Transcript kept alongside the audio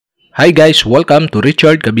Hi guys, welcome to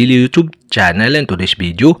Richard Kabili YouTube channel, and today's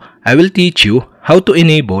video, I will teach you how to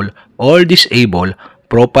enable or disable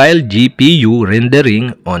profile GPU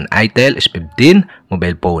rendering on itel S15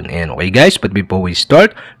 mobile phone. And okay guys, but before we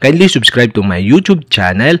start, kindly subscribe to my YouTube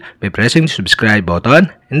channel by pressing the subscribe button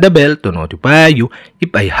and the bell to notify you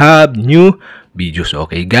if I have new videos.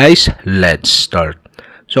 Okay guys, let's start.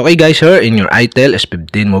 So okay guys, here in your itel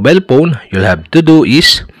S15 mobile phone, you'll have to do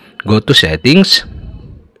is go to settings.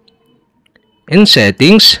 In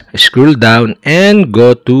settings, scroll down and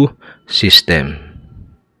go to system.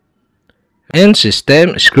 In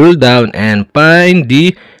system, scroll down and find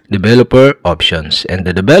the developer options. And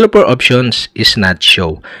the developer options is not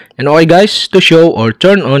show. And okay guys, to show or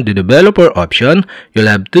turn on the developer option, you'll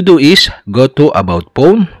have to do is go to about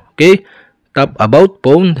phone. Okay, tap about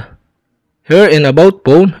phone. Here in about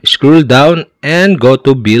phone, scroll down and go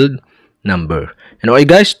to build number. And okay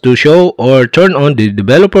guys, to show or turn on the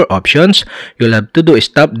developer options, you'll have to do is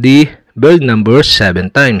tap the build number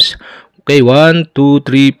 7 times. Okay, 1, 2,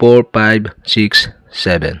 3, 4, 5, 6,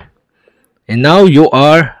 7. And now you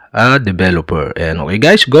are a developer. And okay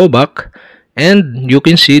guys, go back and you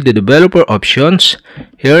can see the developer options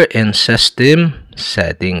here in system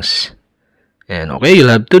settings. And okay,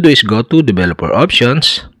 you'll have to do is go to developer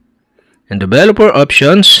options. And developer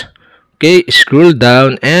options, okay, scroll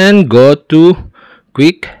down and go to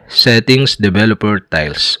quick settings developer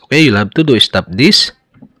tiles. Okay, you'll have to do is tap this.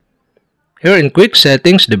 Here in quick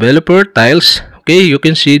settings developer tiles, okay, you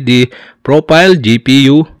can see the profile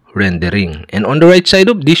GPU rendering. And on the right side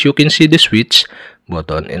of this, you can see the switch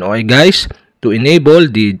button. And okay guys, to enable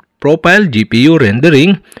the profile GPU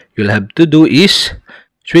rendering, you'll have to do is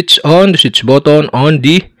switch on the switch button on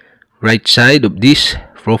the right side of this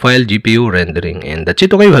profile GPU rendering. And that's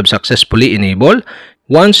it. Okay, we have successfully enabled.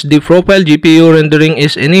 Once the profile GPU rendering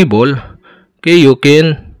is enabled, okay, you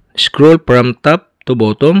can scroll from top to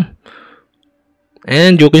bottom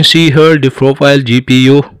and you can see here the profile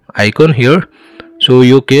GPU icon here. So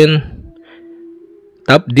you can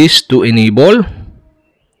tap this to enable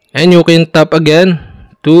and you can tap again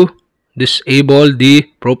to disable the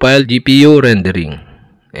profile GPU rendering.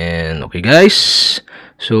 And okay guys,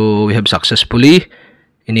 so we have successfully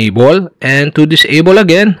enable. And to disable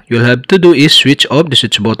again, you'll have to do is switch off the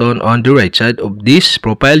switch button on the right side of this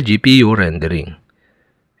profile GPU rendering.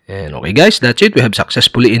 And okay guys, that's it. We have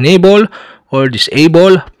successfully enabled or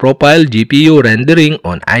disabled profile GPU rendering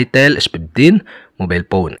on itel S15 mobile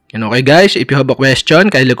phone. And okay guys, if you have a question,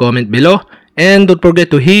 kindly comment below. And don't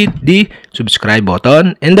forget to hit the subscribe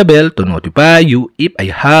button and the bell to notify you if I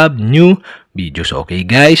have new videos. Okay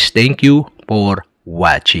guys, thank you for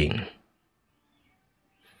watching.